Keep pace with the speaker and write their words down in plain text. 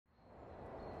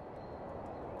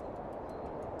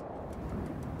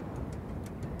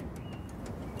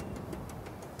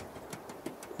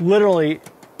Literally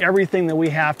everything that we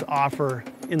have to offer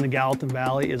in the Gallatin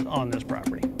Valley is on this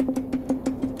property.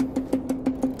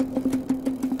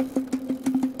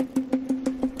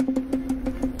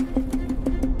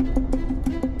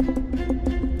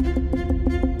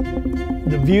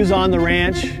 The views on the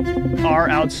ranch are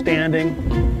outstanding.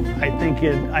 I think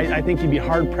you'd be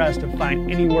hard-pressed to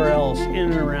find anywhere else in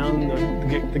and around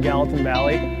the Gallatin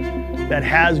Valley that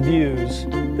has views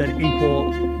that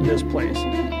equal this place.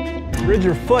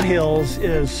 Bridger Foothills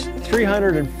is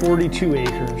 342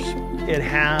 acres. It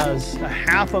has a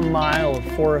half a mile of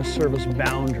Forest Service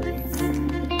boundary,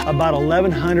 about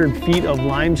 1,100 feet of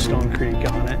limestone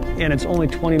creek on it, and it's only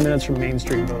 20 minutes from Main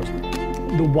Street,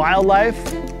 Bozeman. The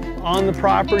wildlife on the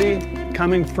property,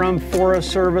 coming from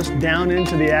Forest Service down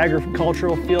into the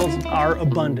agricultural fields, are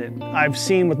abundant. I've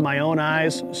seen with my own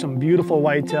eyes some beautiful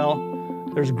whitetail.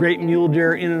 There's great mule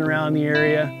deer in and around the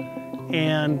area,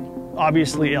 and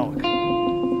obviously elk.